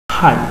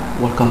Hi,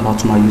 welcome back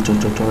to my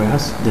YouTube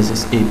tutorials. This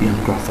is ABM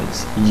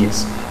Graphics.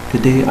 Yes,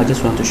 today I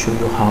just want to show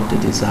you how to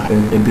design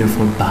a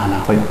beautiful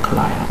banner for your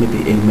client,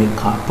 maybe a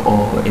makeup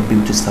or a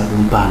beauty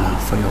salon banner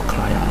for your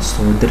client.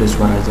 So that is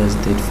what I just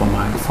did for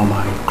my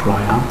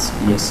client.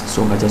 Yes,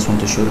 so I just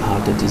want to show you how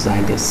to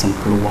design this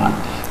simple one.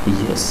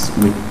 Yes,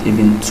 with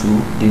even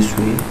two, this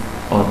way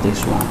or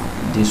this one,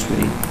 this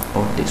way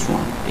or this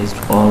one. It's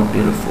all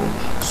beautiful.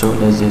 So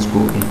let's just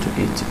go into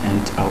it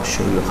and I'll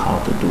show you how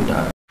to do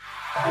that.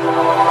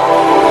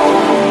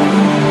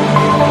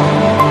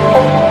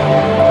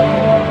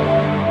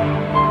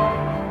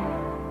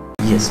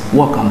 Yes,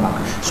 welcome back.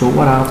 So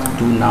what I have to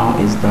do now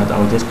is that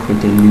I'll just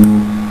create a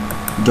new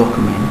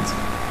document,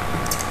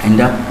 and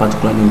that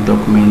particular new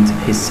document,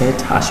 he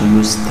said I should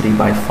use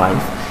 3x5,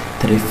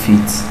 3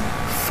 feet,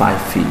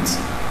 5 feet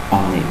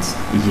on it.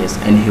 Yes,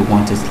 and he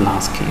wants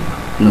landscape,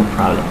 no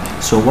problem.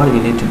 So what you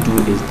need to do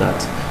is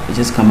that you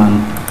just come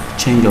and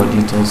change your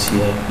details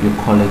here. You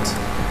call it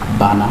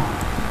banner.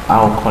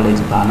 I'll call it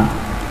banner.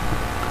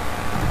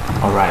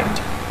 All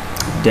right,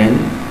 then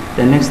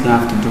the next thing I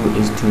have to do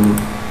is to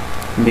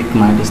make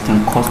my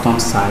distant custom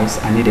size.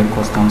 I need a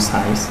custom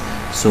size,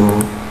 so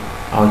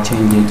I'll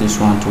change this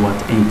one to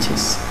what,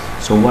 inches.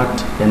 So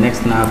what the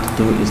next thing I have to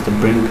do is to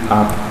bring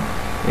up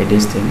a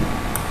distance,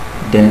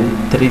 then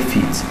 3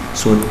 feet,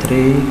 so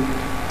 3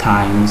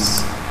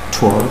 times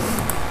 12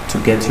 to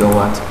get your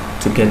what,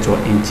 to get your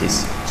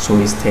inches. So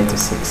it's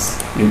 36.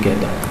 You get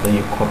that? Then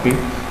you copy,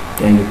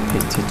 then you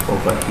paste it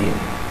over here.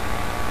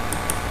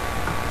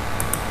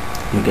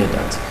 You get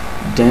that?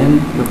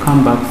 Then you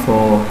come back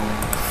for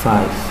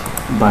 5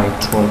 by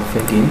 12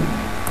 again,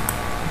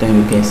 then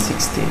you get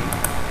 60.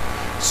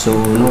 So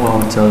no,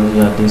 I'll tell you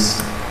that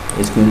this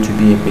is going to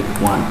be a big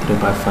one. 3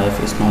 by 5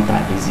 is not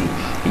that easy.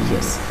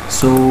 Yes,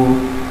 so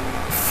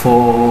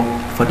for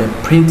the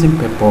printing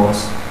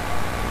purpose,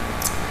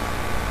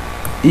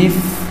 if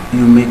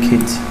you make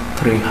it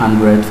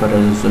 300 for the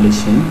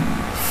resolution,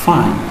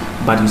 fine,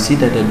 but you see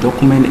that the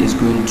document is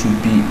going to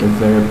be a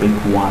very big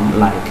one,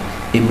 like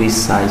image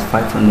size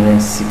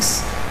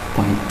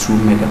 506.2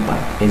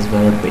 megabyte. Is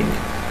very big.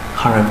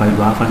 However, you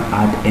haven't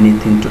add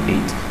anything to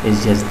it.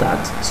 It's just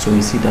that. So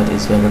you see that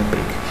it's very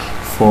big.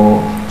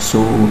 For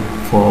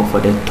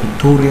the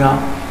tutorial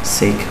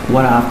sake,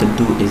 what I have to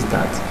do is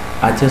that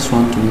I just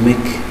want to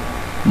make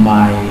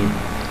my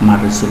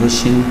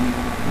resolution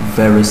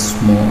very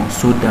small,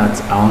 so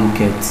that I won't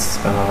get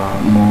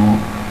more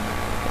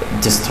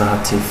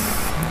distractive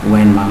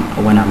when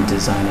I'm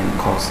designing.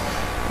 Cause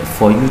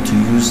for you to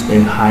use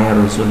a higher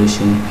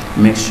resolution,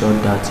 make sure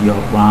that your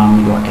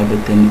RAM, your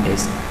everything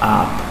is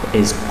up,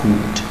 is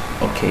good.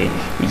 Okay,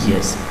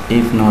 yes,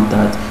 if not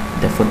that,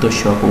 the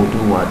Photoshop will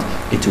do what,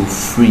 it will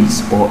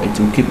freeze, or it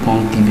will keep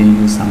on giving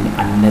you some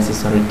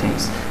unnecessary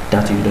things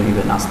that you don't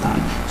even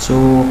understand.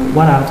 So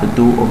what I have to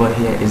do over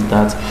here is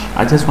that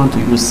I just want to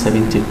use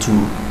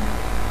 72.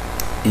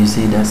 You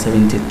see that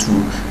 72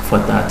 for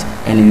that,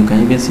 and you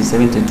can even see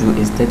 72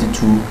 is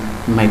 32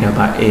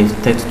 megabyte,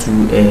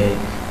 32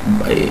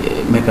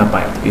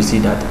 megabyte. You see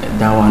that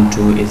one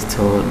too is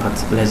still, but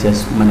let's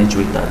just manage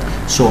with that.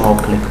 So I'll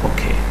click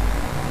OK.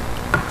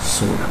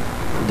 So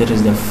there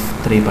is the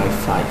 3 by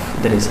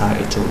 5. That is how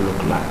it will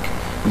look like.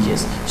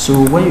 Yes,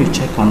 so when you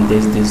check on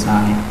this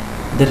design,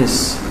 that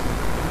is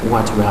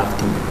what we have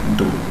to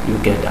do. You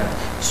get that?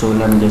 So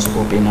let me just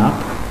open up.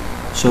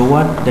 So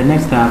what the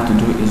next thing I have to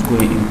do is go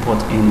and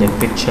import in the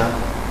picture.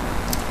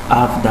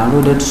 I've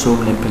downloaded so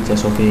many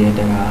pictures over here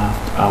that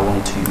I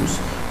want to use.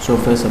 So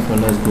first of all,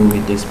 let's go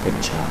with this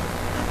picture.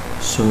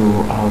 So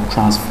I'll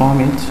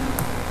transform it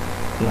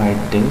like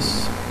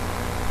this.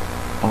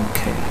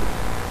 Okay,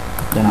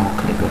 then I'll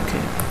click OK.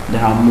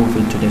 Then I'll move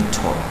it to the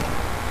top.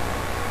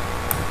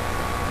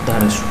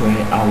 That is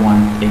where I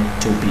want it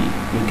to be.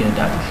 You get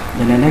that?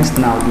 Then the next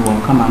thing I'll do,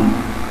 I'll come and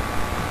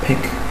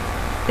pick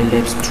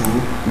ellipse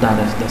tool, that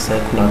is the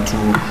circular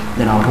tool.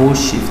 Then I'll hold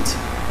shift,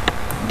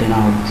 then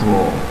I'll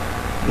draw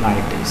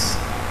like this.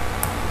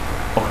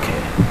 Okay,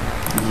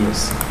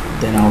 yes,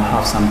 then I'll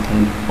have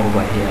something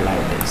over here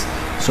like this.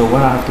 So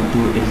what I have to do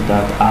is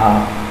that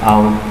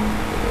I'll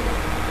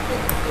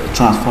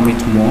transform it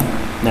more,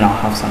 then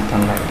I'll have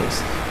something like this.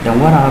 Then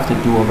what I have to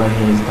do over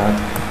here is that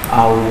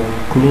I'll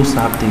close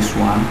up this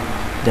one,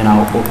 then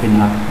I'll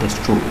open up the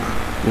stroke.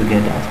 You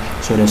get that?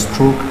 So the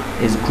stroke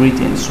is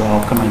gradient, so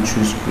I'll come and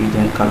choose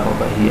gradient color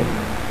over here.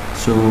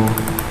 So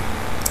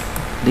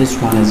this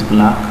one is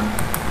black,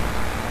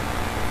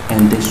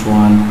 and this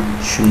one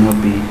should not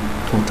be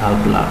total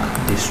black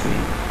this way.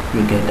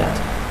 You get that?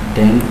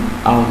 Then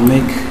I'll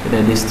make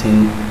the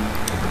distance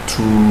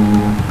to,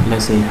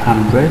 let's say,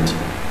 100.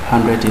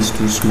 100 is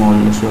too small,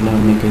 so let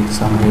me make it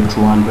somewhere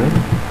 200.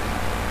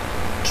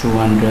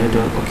 200,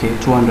 okay,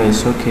 200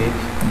 is okay,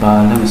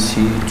 but let me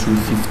see,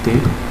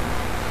 250.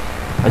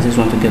 I just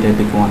want to get a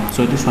big one,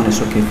 so this one is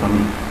okay for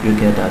me. You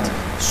get that?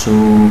 So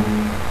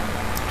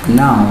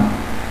now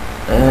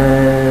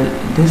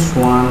this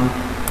one,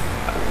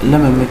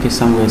 let me make it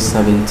somewhere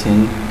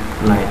 17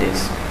 like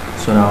this,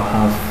 so that I'll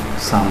have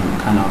some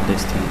kind of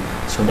this thing.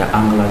 So so the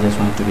angle I just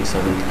want to be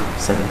 17,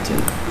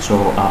 so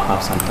I'll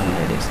have something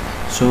like this.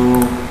 So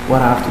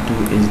what I have to do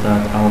is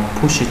that I'll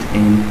push it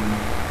in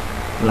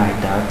like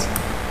that,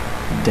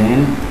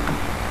 then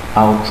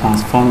I'll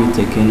transform it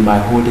again by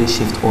holding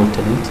shift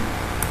alternate,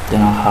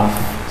 then I'll have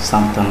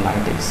something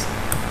like this.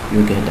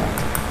 You get that?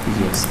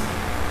 Yes.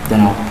 Then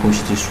I'll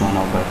push this one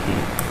over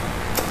here.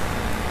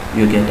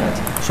 You get that?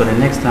 So the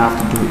next thing I have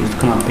to do is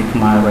come and pick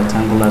my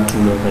rectangular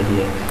tool over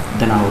here,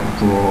 then I'll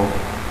draw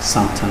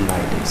something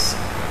like this.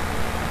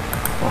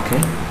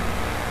 Okay,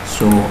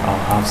 so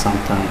I'll have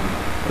something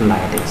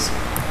like this.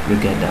 You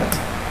get that?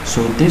 So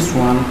this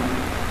one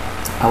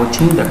I'll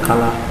change the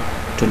color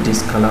to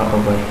this color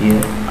over here.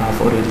 I've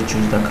already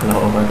choose the color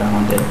over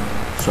down there,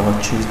 so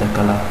I'll choose the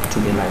color to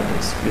be like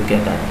this. You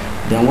get that?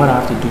 Then what I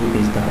have to do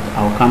is that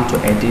I'll come to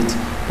edit,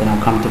 then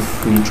I'll come to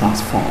free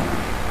transform.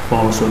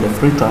 So the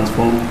free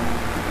transform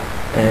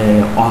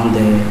on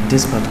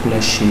this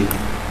particular shape,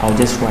 I'll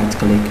just right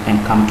click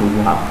and come to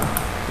warp.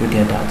 You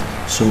get that?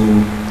 So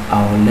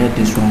I'll let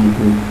this one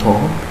go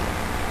top,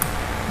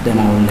 then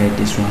I'll let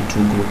this one to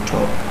go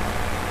top.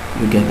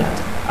 You get that?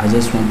 I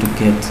just want to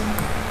get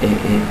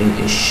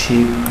a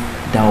shape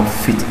that will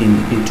fit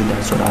into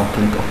that, so I'll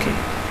click OK.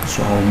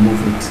 So I'll move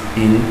it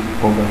in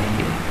over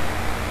here,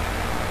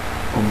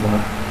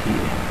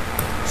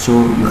 so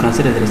you can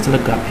see that there is still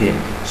a gap here,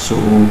 so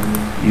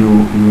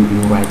you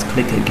right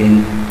click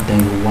again,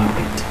 then you warp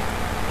it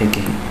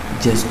again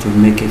just to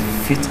make it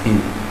fit in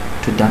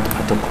to that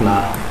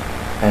particular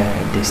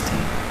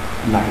distance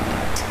like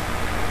that.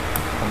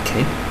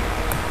 Okay,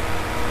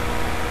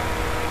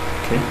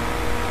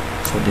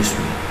 so this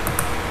way.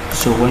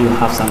 So when you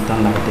have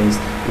something like this,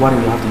 what you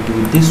have to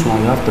do with this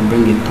one, you have to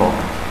bring it up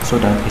so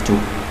that it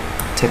will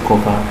take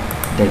over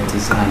the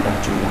design that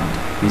you want.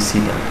 You see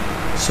that?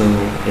 So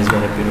it's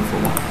very beautiful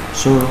one.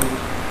 So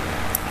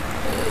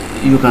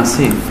you can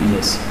save,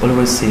 yes,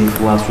 always save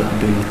whilst you are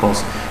doing,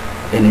 because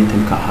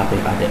anything can happen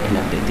at the end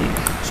of the day.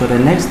 So the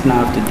next thing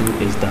I have to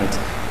do is that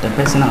the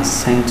person has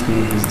sent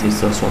me his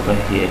details over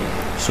here.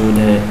 So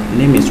the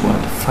name is what?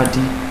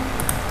 Fadi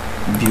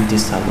Beauty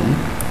Salon.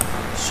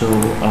 So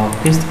I'll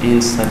paste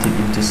in Sati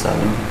Beauty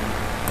Salon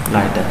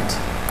like that.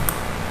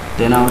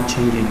 Then I'll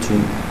change it to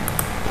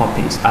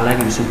poppins. I like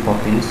using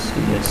poppins.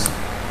 Yes,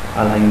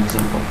 I like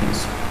using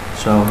poppins.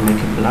 So I'll make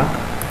it black.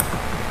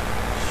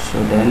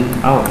 So then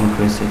I'll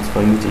increase it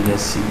for you to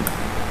just see.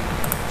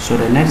 So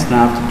the next thing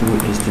I have to do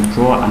is to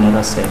draw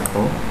another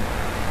circle,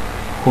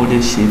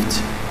 holding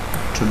shift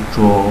to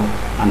draw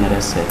another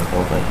circle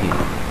over here.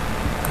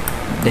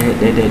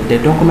 The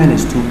document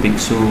is too big,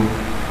 so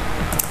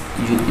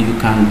you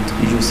can't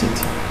use it.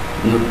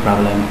 No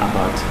problem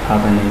about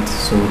having it.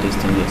 So this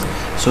thing is,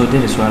 so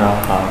this is what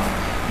I'll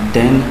have.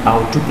 Then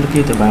I'll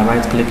duplicate it by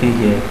right clicking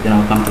here, then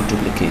I'll come to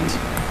duplicate.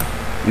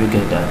 You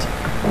get that?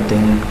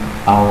 Then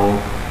I'll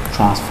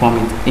transform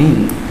it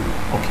in.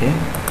 Okay,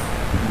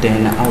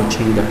 then I'll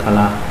change the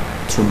color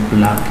to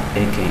black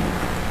again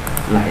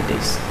like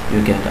this.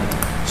 You get that?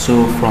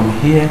 So from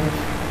here,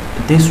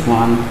 this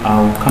one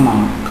I'll come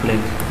and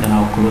click, then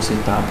I'll close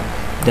it up,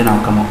 then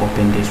I'll come and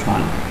open this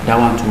one. That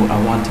one too, I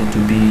want it to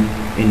be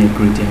in a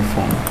gradient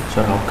form,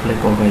 so I'll click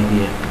over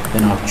here,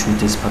 then I'll choose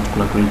this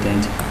particular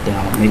gradient, then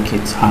I'll make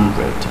it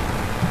 100.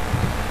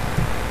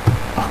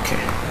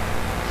 Okay,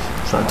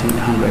 so I think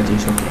 100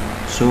 is okay.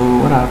 So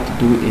what I have to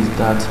do is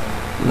that,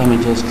 let me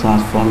just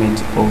transform it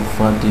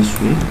over this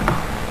way,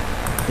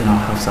 then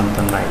I'll have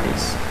something like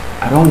this.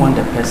 I don't want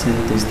the person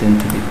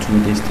distance to be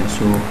too distant,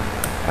 so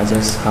I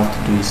just have to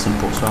do it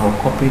simple. So I'll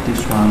copy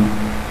this one,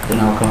 then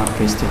I'll come and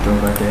paste it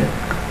over there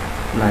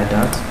like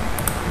that.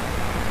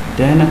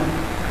 Then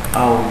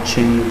I'll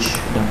change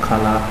the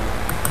color.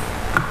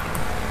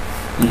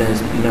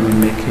 Let me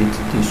make it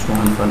this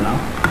one for now.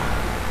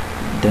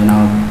 Then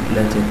I'll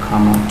let it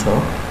come on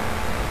top.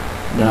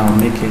 Then I'll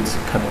make it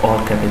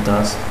all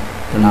capitals.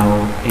 Then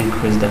I'll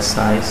increase the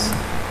size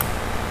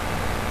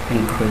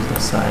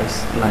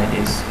like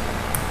this.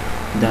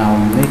 Then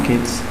I'll make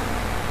it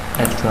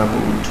extra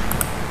bold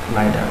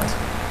like that.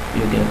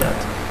 You get that?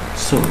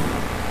 So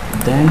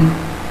then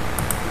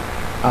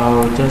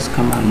I'll just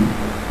come and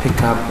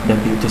pick up the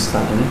beauty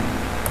salon,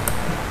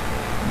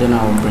 then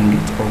I'll bring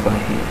it over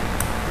here,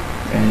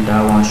 and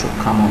that one should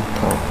come on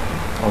top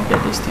of the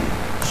distance.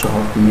 So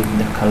I'll make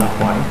the color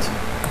white,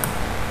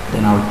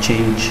 then I'll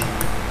change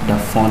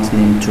the font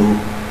name to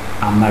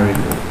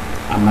Amarillo.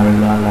 I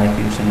like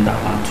using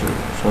that one too.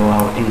 So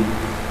I'll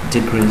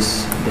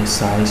decrease the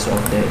size of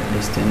the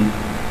listing,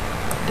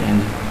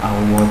 then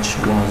I'll watch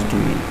what I was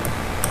doing.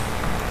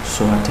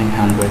 So I think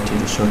 100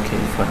 is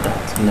okay for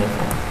that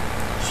level,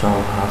 so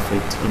I'll have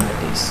it like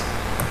this.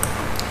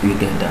 You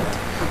get that?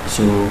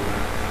 So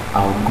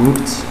I'll group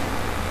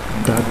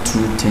that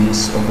two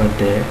things over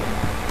there,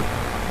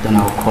 then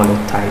I'll call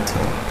it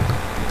title.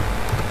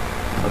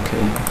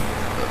 Okay,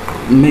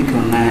 make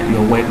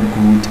your work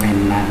good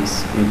and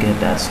nice. You get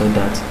that? So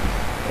that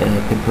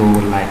people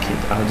will like it.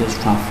 I'll just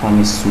transform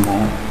it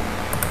small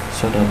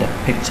so that the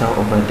picture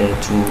over there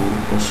to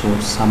also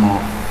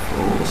somehow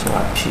also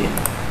appear.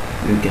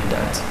 You get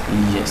that?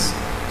 Yes.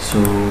 So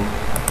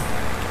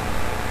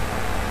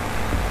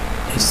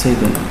it's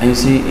saving, and you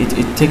see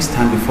it takes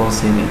time before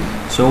saving.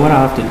 So what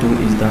I have to do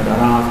is that I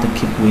don't have to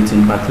keep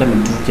waiting, but let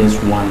me do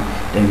just one,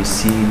 then we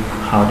see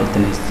how the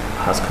thing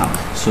has come.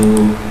 So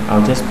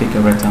I'll just pick a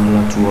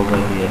rectangular tool over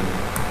here,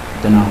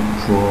 then I'll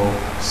draw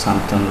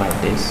something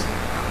like this,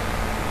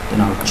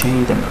 then I'll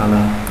change the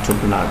color to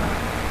black,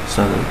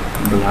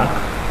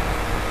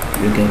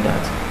 you get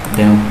that.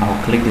 Then I'll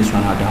click this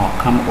one out, then I'll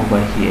come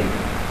over here,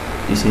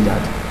 you see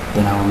that,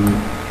 then I'll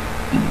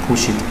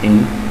push it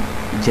in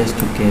just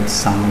to get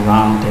some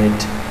rounded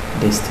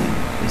this thing.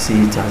 You see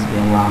it has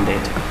been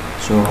rounded,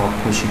 so I'll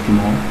push it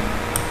more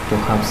to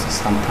have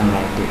something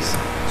like this,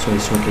 so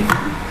it's okay for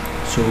me.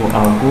 So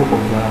I'll go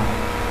over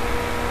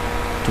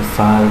to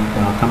file,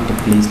 then I'll come to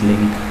place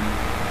link,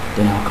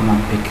 then I'll come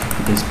and pick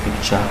this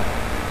picture,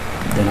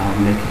 then I'll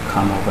make it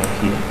come over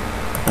here,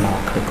 then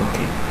I'll click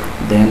OK.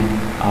 Then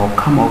I'll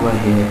come over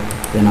here,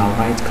 then I'll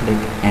right click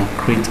and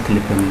create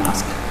clipping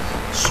mask.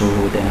 So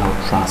then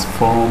I'll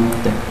transform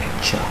the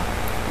picture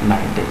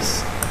like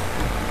this.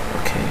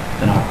 Okay,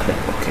 then I'll click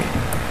OK,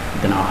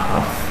 then I'll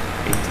have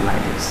it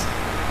like this.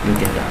 You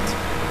get that?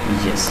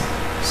 Yes.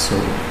 So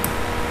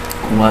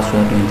whilst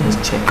we're doing, just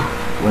check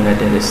whether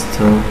there is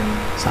still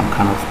some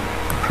kind of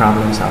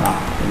problems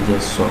around and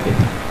just solve it.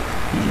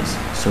 Yes.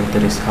 So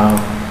that is how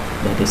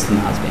the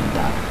distance has been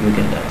done. You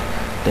get that?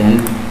 Then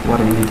what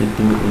you need to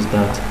do is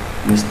that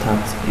you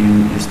start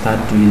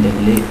doing the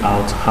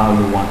layout how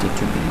you want it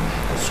to be.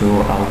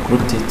 So I'll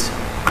group it.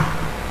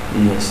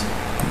 Yes.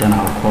 Then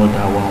I'll call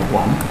that one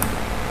 1,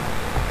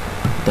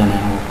 then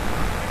I'll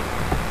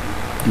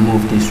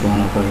move this one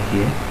over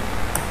here,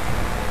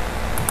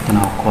 then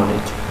I'll call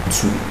it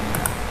 2,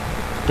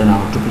 then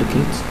I'll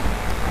duplicate,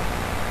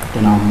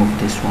 then I'll move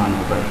this one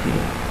over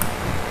here.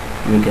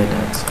 You get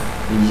that?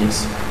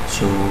 Yes.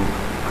 So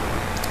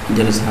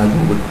that is how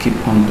you will keep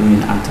on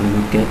doing until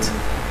you get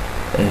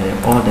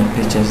all the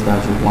pictures that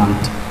you want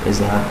is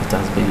that it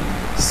has been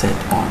set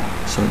on.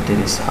 So that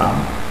is how.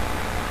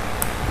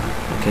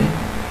 Okay.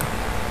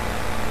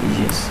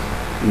 Yes,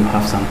 you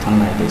have something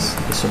like this,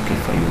 it's okay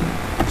for you.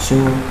 So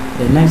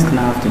the next thing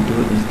I have to do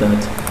is that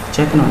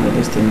checking on the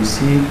list, you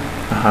see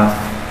I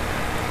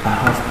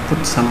have put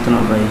something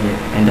over here,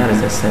 and that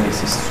is the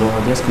services. So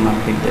I'll just come and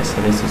pick the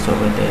services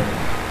over there,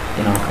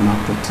 then I'll come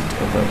and put it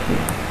over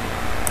here.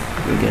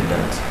 You get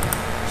that?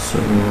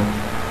 So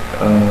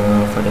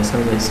for the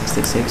service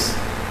 66,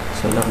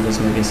 so let me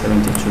just make it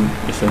 72,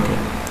 it's okay.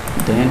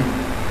 Then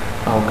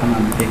I'll come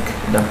and pick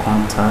the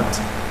contact,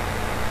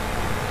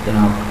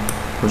 then I'll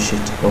push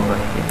it over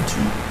here to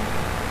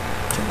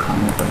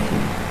come over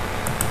here.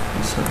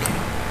 It's okay.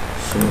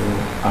 So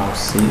I'll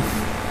save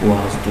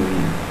whilst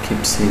doing,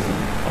 keep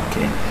saving.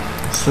 Okay.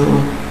 So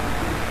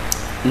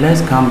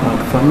let's come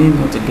back. For me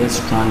not to get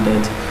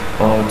stranded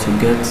or to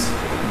get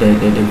the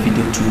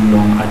video too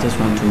long, I just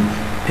want to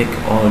pick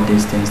all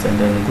these things and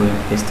then go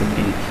and paste it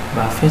in.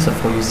 But first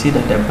of all, you see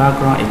that the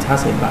background, it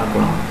has a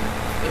background.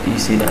 You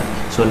see that?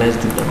 So let's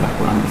do the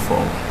background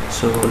before.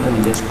 So let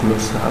me just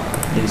close up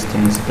these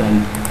things,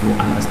 then you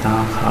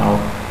understand how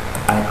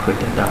I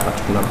created that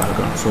particular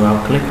background. So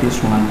I'll click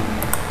this one,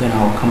 then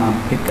I'll come and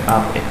pick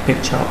up a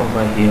picture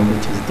over here,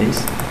 which is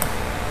this,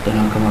 then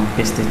I'll come and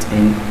paste it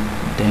in,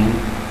 then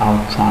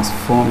I'll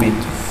transform it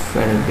to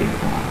very big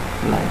one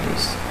like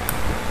this,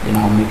 then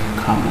I'll make it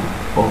come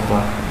over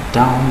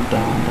down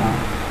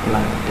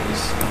like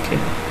this. Okay,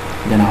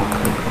 then I'll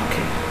click OK.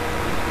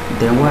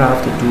 Then what I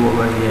have to do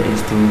over here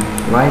is to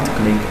right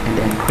click and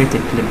then create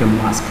a clipping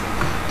mask.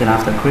 Then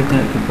after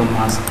creating a clipping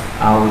mask,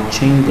 I will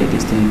change the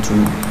distance to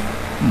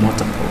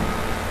multiple.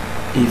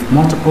 If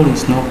multiple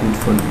is not good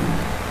for you,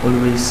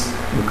 always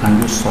you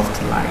can use soft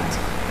light,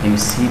 and you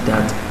see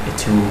that it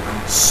will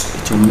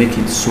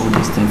make it so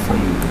distant for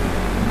you.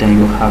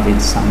 Then you have it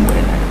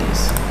somewhere like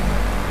this.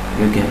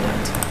 You get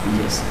that?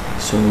 Yes.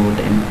 So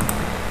then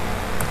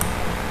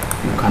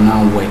you can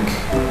now work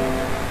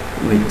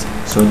with.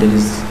 So that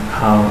is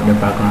how the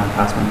background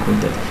has been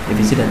created. If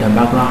you see that the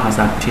background has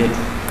appeared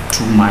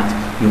too much,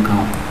 you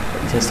can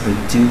just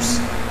reduce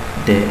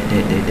the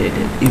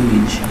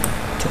image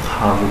to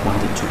how you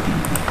want it to be.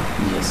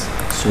 Yes.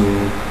 So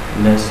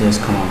let's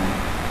just come on.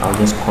 I'll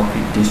just copy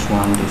this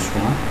one, and then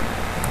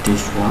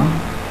this one,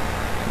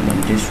 and then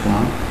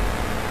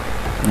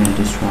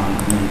this one,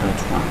 and then that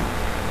one.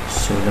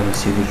 So let me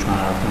see which one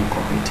I've done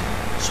copied.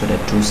 So the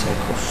 2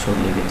 circles. So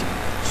leave it.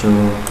 So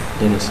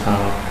that is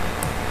how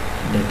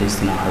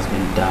this now has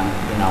been done.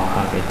 Then I'll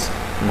have it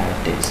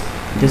like this.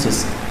 This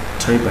is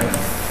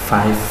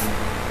 3x5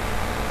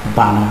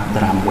 banner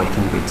that I'm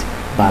working with,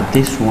 but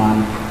this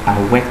one I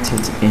worked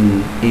it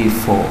in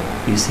A4.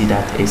 You see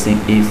that it's in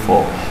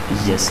A4.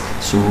 Yes.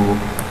 So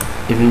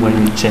even when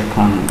you check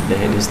on the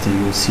listing,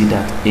 you'll see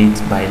that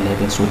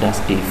 8x11, so that's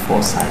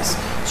A4 size.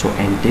 So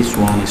and this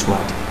one is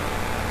what,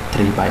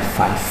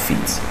 3x5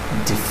 feet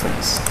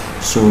difference.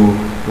 So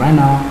right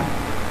now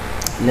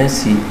let's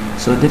see.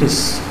 So that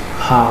is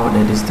how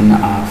the distance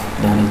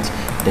I've done it.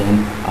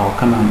 Then I'll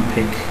come and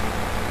pick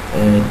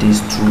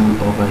these two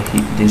over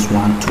here, this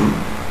one too.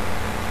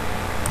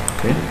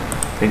 Okay,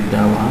 pick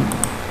that one,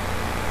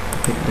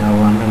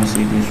 let me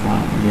see this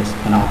one, yes,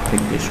 and I'll pick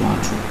this one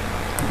too.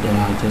 Then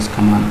I'll just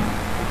come and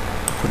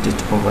put it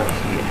over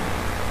here.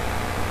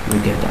 We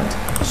get that.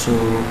 So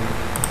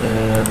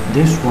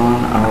this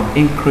one I'll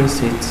increase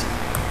it.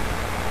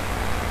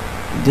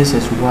 This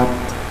is what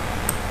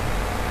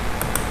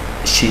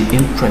she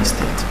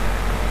interested.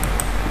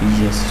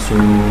 Yes, so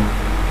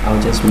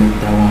I'll just make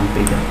that one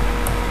bigger.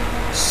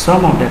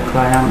 Some of the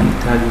client may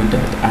tell you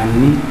that I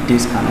need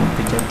this kind of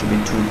picture to be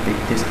too big,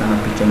 this kind of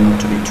picture not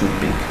to be too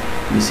big.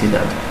 You see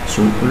that?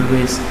 So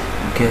always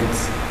get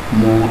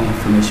more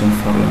information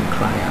from your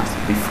clients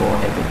before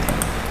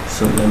everything.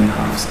 So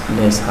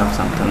let's have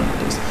something like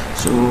this.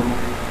 So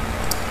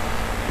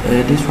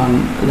this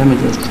one, let me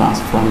just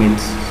transform it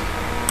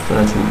so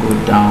that will go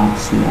down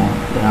small.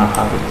 Then I'll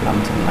have it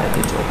something like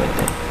it over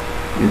there.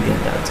 You get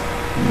that?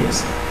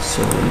 Yes.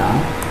 So now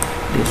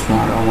this one,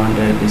 I don't want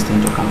this thing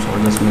to come, so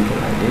I'll just make it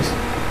like this.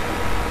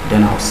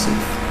 Then I'll save.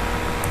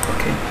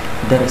 Okay.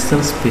 There is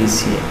still space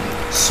here.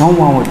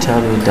 Someone will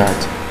tell you that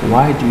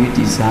why do you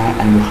design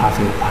and you have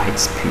a white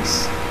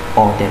space,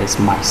 or there is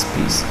my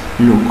space?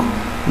 Look,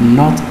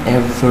 not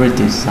every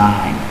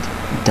design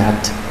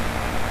that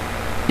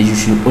you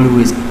should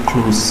always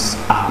close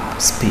up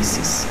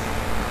spaces.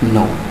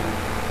 No.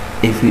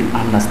 If you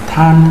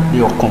understand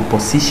your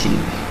composition,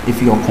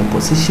 if your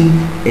composition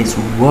is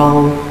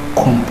well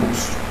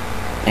composed,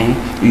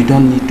 you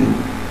don't need to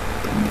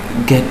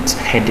get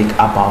headache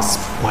about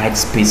white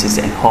spaces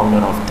and whole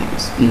lot of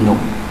things. No,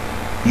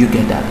 you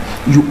get that.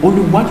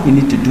 What you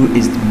need to do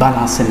is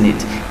balancing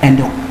it, and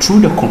through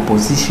the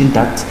composition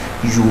that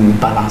you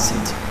balance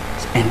it,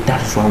 and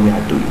that is what we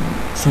are doing.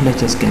 So let's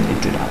just get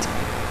into that.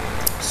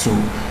 So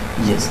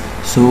yes,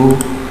 so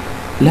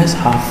let's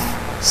have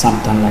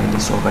something like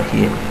this over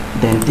here.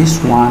 Then this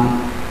one,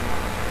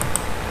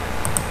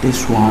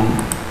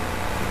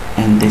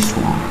 and this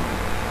one.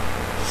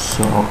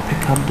 So I'll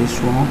pick up this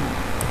one.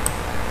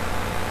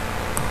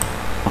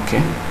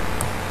 Okay,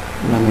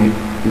 let me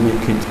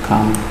make it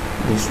come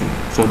this way.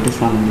 So this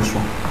one and this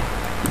one.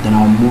 Then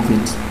I'll move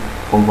it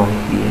over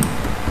here.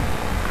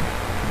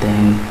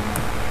 Then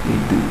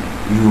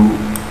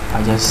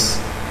I just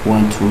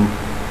want to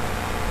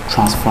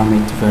transform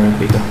it very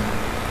bigger.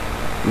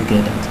 You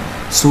get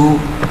that? So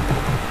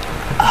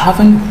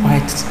having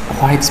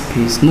white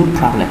space, no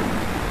problem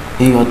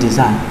in your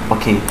design.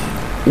 Okay,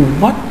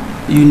 what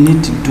you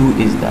need to do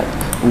is that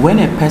when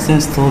a person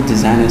is still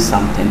designing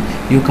something,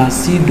 you can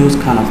see those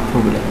kind of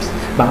problems,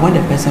 but when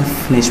the person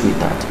finish with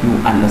that, you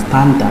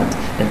understand that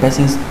the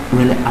person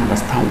really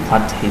understand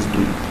what he's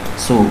doing.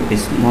 So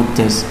it's not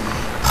just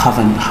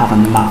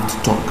having mouth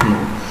to talk. No,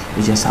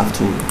 you just have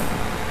to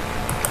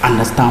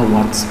understand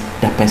what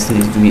the person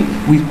is doing.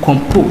 We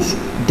compose,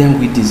 then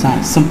we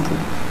design. Simple.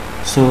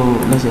 So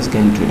let's just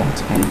get into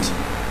that, and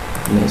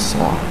let's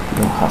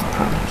don't have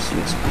problems.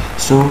 Yes.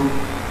 So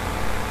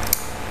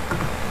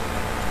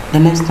the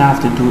next thing I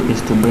have to do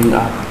is to bring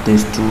up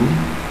this tool.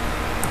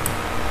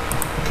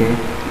 Okay,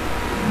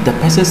 the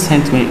person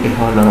sent me a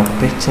whole lot of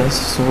pictures,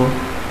 so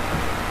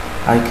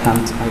I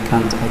can't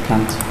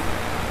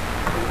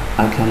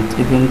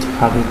even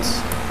have it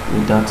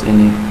without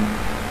any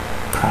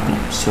problem.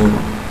 So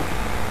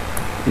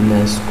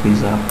let's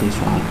squeeze up this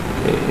one,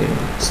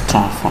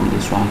 transform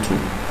this one too.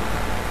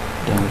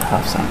 Then we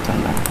have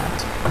something like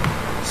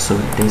that. So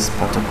this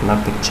particular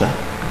picture,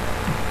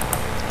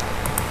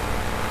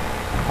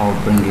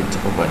 I'll bring it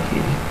over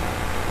here.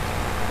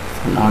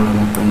 For now, let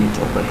me bring it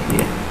over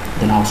here.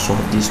 Then I'll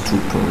solve these two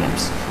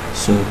problems.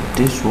 So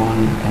this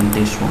one and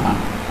this one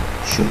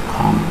should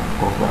come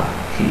over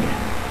here.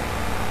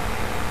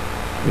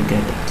 You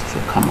get that? It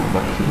should come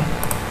over here.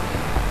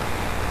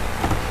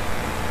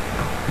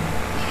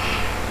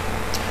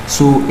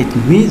 So it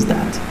means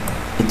that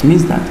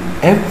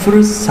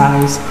every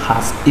size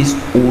has its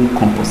own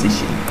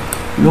composition.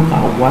 Look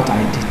at what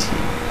I did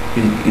here.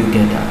 You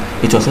get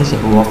that? It was just a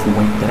rough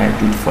work that I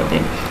did for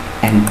them,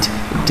 and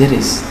that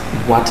is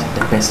what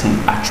the person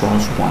actually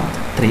want,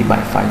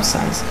 3x5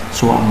 size.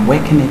 So I'm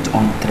working it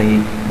on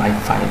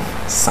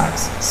 3x5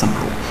 size.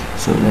 Simple.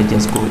 So let's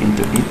just go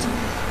into it.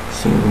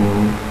 So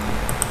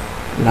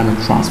let me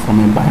transform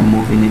it by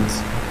moving it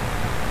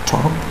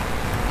top.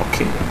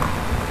 Okay,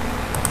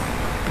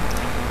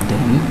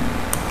 then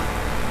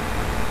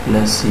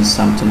let's see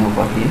something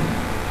over here.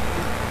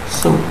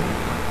 So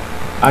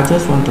I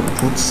just want to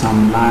put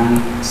some line,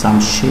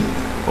 some shape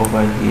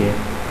over here.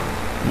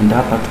 In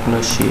that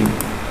particular shape,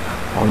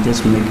 I'll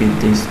just make it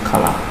this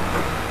color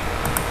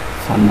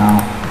for now,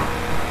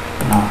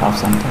 and I'll have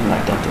something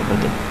like that over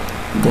there.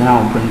 Then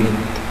I'll bring it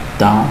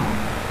down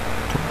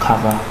to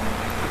cover,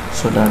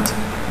 so that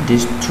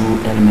these two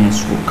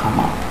elements will come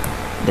up,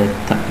 the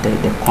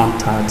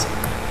contact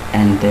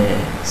and the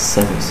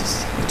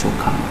services. It will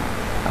come.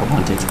 I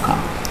want it to come.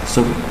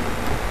 So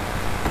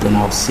then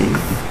I'll save.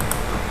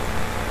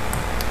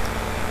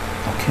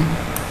 Okay,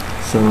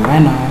 so right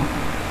now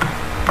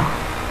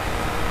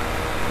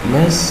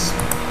let's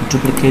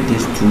duplicate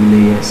these two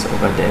layers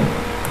over there,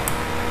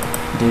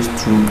 these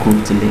two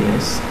grouped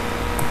layers.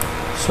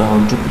 So So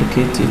I'll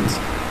duplicate it,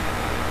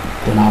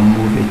 then I'll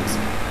move it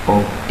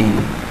up in,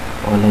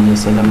 or let me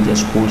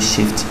just hold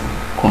shift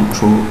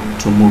control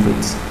to move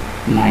it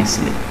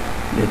nicely.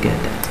 You get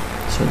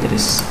that? So that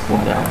is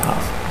what I'll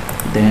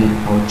have. Then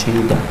I'll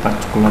change that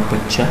particular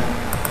picture.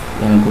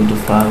 Let me go to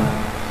file,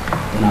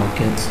 then I'll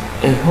get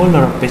a whole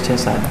lot of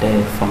pictures are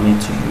there for me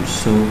to use,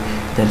 so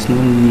there's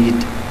no need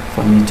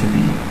for me to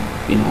be,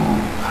 you know,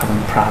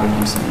 having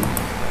problems and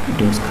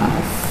those kind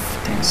of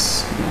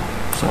things, you know.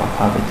 So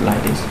I'll have it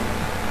like this,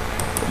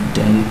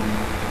 then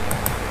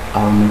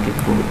I'll make it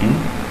go in,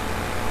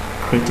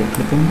 create a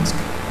clipping mask,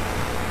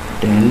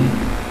 then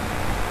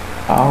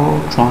I'll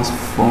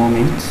transform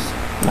it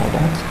like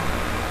that.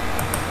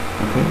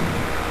 Okay,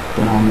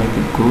 then I'll make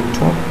it go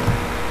top.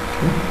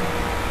 Okay,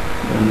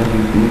 then let me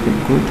make it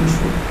go this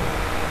way.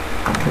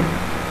 Okay,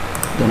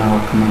 then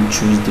I'll come and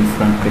choose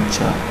different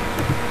picture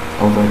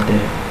over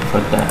there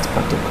for that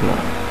particular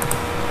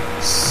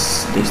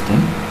this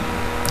thing.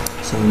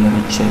 So let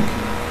me check.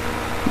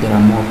 There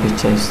are more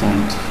pictures, and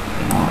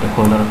you know, a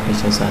whole lot of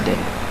pictures are there,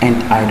 and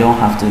I don't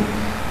have to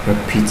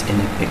repeat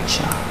any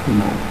picture.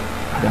 No,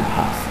 I don't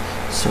have.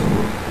 So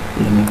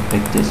let me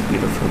pick this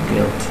beautiful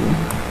girl too.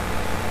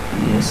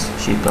 Yes,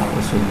 she can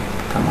also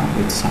come up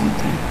with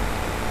something.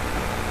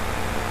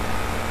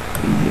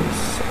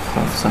 Yes,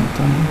 have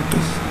something like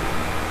this.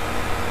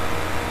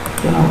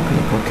 Then I'll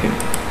click OK.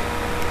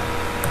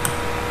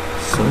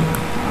 So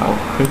I'll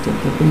create a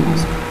clipping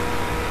mask.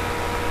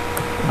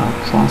 I'll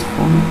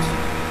transform it.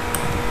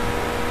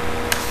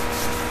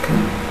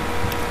 Okay.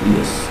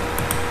 Yes.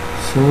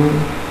 So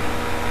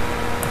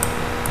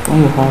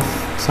when you have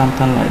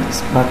something like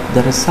this, but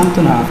there is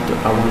something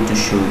I want to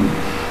show you.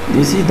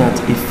 You see that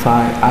if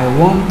I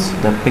want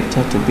the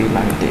picture to be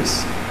like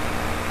this,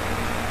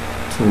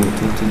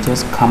 to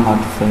just come out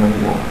very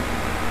well,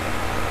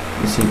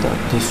 you see that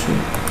this way,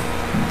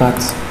 but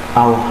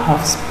I'll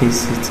have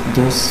spaces,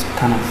 those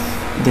kind of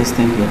this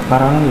thing here,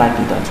 but I don't like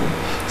it that way.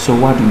 So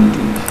what do?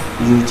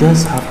 You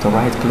just have to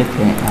right click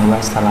here and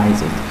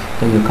rasterize it.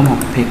 Then you come and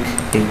pick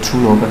a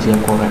tool over here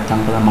called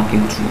rectangular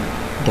marking tool.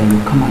 Then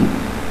you come and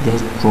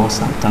just draw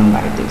something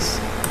like this.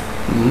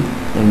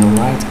 Then you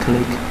right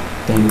click,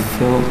 then you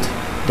field,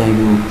 then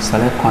you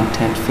select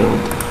content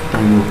field,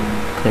 then you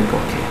click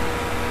OK.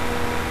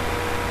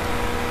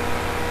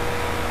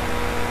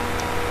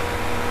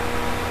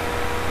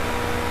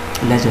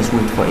 Let's just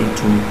wait for it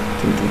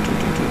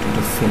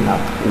to fill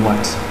up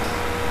what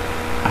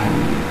I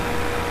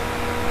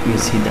mean. You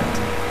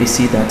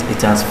see that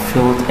it has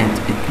filled and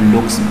it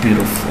looks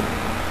beautiful.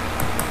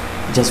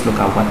 Just look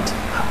at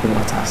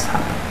what has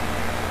happened.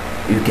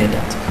 You get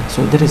that?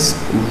 So there is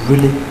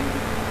really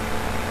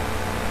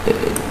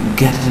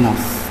getting of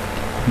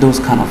those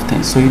kind of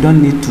things. So you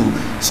don't need to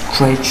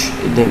stretch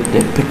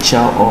the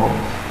picture or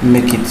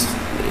make it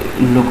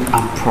look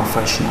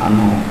unprofessional.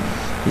 No,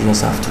 you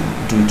just have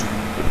to do it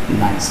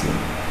nicely.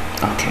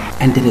 Okay,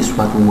 and that is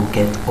what we will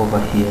get over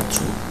here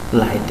too,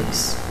 like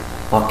this.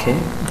 Okay,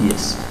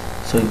 yes.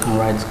 So you can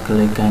right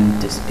click and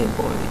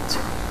disable it.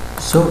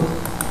 So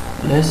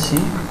let's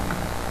see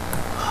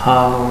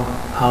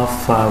how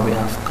far we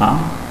have come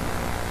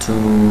to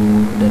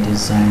the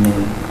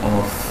designing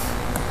of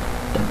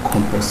the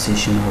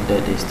composition of the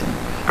distance.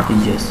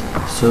 Yes,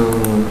 so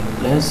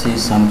let's see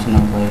something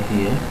over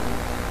here.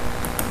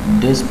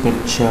 This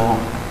picture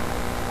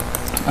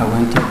I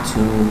wanted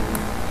to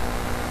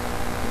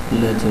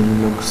let it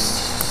look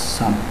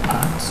some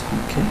parts.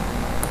 Okay,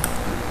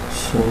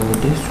 so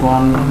this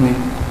one, let me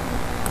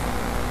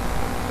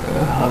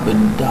have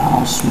it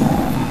down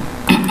small.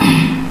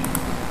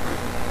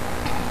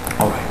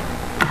 Alright,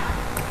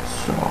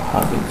 so I'll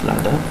have it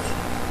like that.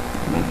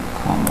 Let me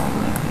come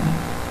over here,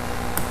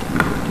 then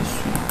go this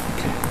way.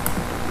 Okay,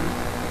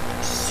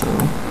 so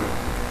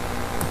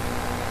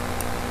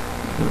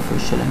the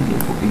first challenge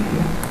will be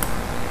here.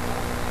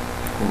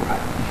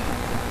 Alright,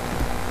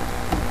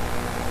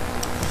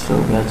 so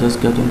we are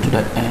just getting to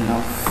the end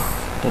of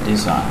the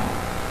design.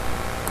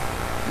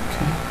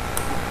 Okay,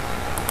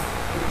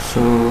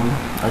 so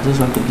I just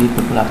want to give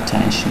people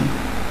attention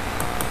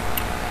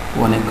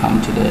when it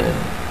comes to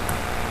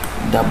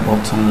that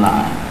bottom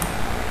line.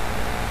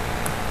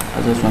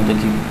 I just want to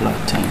give people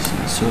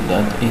attention so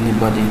that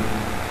anybody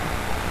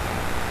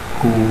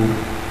who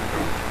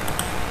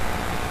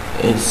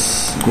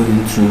is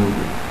going to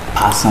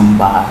pass them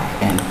by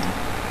and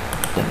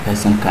the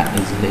person can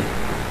easily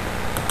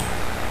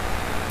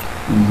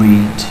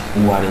read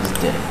what is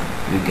there.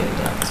 You get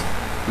that?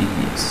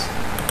 Yes,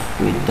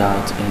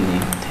 without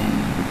anything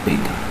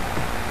bigger.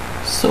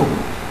 So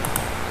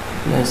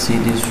let's see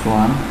this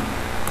one.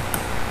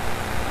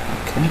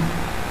 Okay,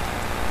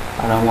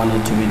 I don't want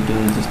it to be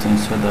doing this thing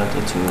so that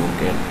it will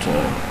get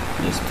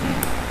this thing.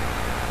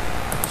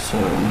 So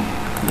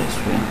this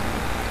way.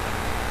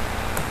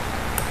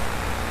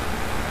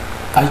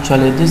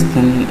 Actually, this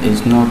thing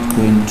is not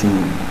going to,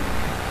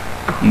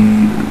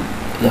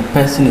 the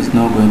person is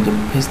not going to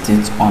paste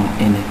it on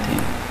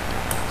anything.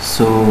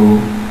 So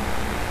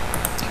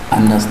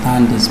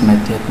understand this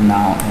method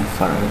now and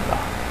forever.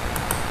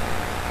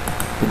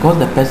 because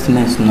the person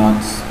is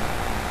not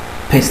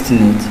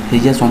pasting it, he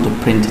just want to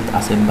print it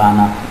as a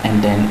banner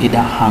and then either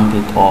hang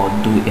it or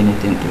do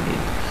anything to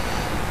it.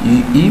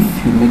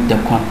 If you make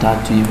the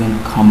contact to even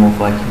come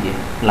over here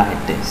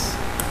like this,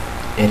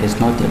 it is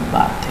not a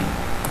bad thing.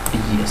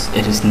 Yes,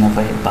 it is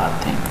never a bad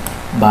thing.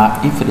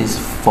 But if it is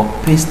for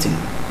pasting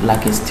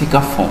like a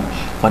sticker form,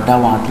 for that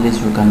one at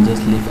least you can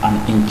just leave an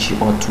inch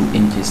or 2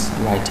 inches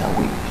right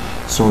away,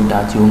 so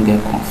that you won't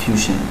get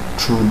confusion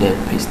through the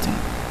pasting.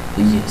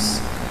 Yes,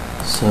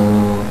 so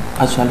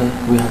actually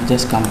we have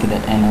just come to the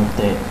end of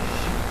the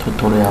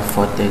tutorial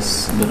for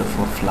this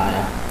beautiful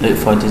flyer,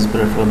 for this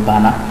beautiful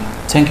banner.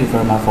 Thank you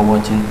very much for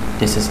watching.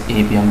 This is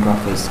ABM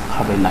Graphics.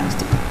 Have a nice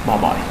day.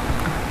 Bye bye.